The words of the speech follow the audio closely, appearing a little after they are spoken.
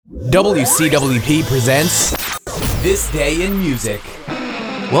WCWP presents This Day in Music.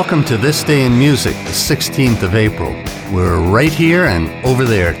 Welcome to This Day in Music, the 16th of April. We're right here and over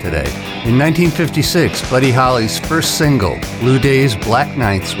there today. In 1956, Buddy Holly's first single, Blue Days, Black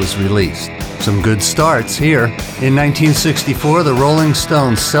Nights, was released. Some good starts here. In 1964, the Rolling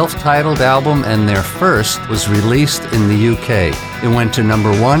Stones' self-titled album and their first was released in the UK. It went to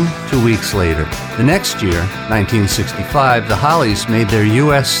number 1 2 weeks later. The next year, 1965, the Hollies made their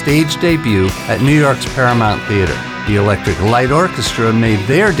US stage debut at New York's Paramount Theatre. The Electric Light Orchestra made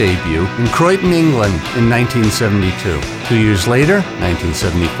their debut in Croydon, England in 1972. 2 years later,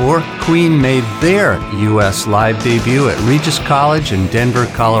 1974, Queen made their U.S. live debut at Regis College in Denver,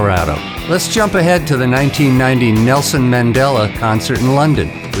 Colorado. Let's jump ahead to the 1990 Nelson Mandela concert in London,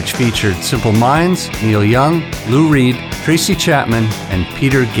 which featured Simple Minds, Neil Young, Lou Reed, Tracy Chapman, and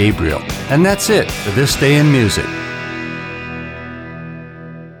Peter Gabriel. And that's it for This Day in Music.